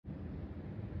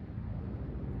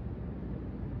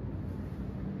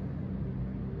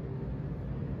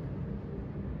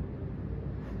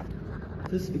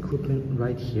This equipment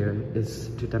right here is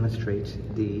to demonstrate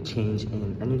the change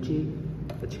in energy,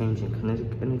 the change in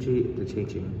kinetic energy, the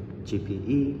change in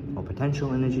GPE or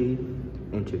potential energy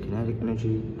into kinetic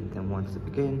energy, and then once it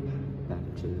begins, back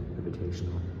to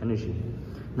gravitational energy.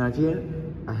 Now here,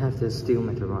 I have this steel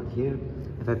metal rod here.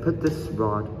 If I put this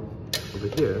rod over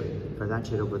here, if I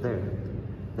latch it over there,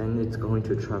 then it's going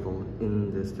to travel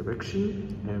in this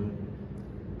direction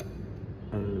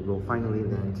and will finally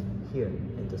land here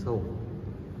in this hole.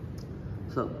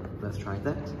 So let's try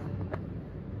that.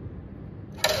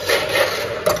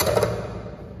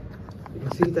 You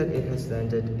can see that it has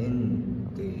landed in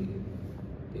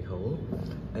the hole,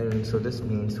 and so this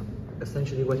means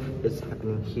essentially what is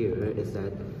happening here is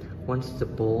that once the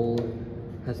ball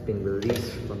has been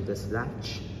released from this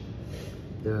latch,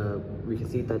 we can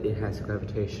see that it has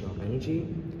gravitational energy,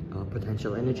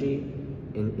 potential energy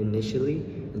initially,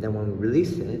 and then when we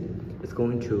release it, it's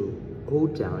going to go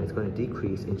down, it's going to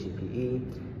decrease in GPE,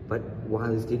 but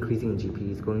while it's decreasing in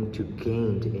GPE, it's going to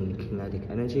gain in kinetic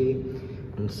energy,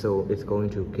 and so it's going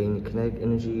to gain kinetic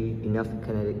energy, enough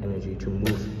kinetic energy to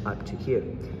move up to here.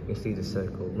 You see the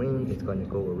circle ring, it's going to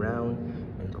go around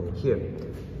and go here,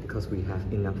 because we have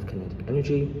enough kinetic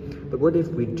energy. But what if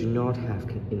we do not have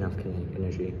enough kinetic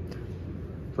energy?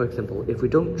 For example, if we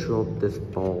don't drop this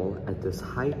ball at this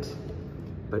height,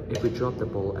 but if we drop the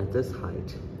ball at this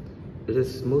height, it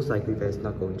is most likely that it's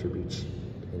not going to reach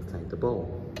inside the ball.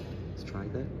 Let's try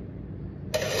that.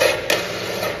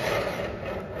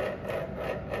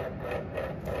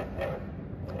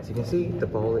 As you can see, the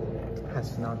ball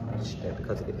has not reached there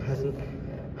because it hasn't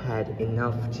had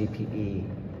enough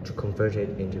GPE to convert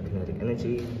it into kinetic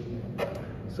energy.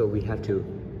 So we have to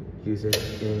use it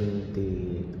in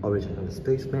the original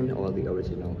displacement or the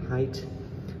original height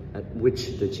at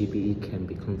which the GPE can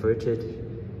be converted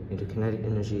into kinetic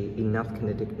energy, enough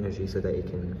kinetic energy so that it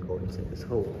can go inside this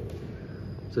hole.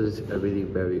 So this is a really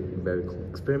very cool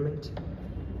experiment.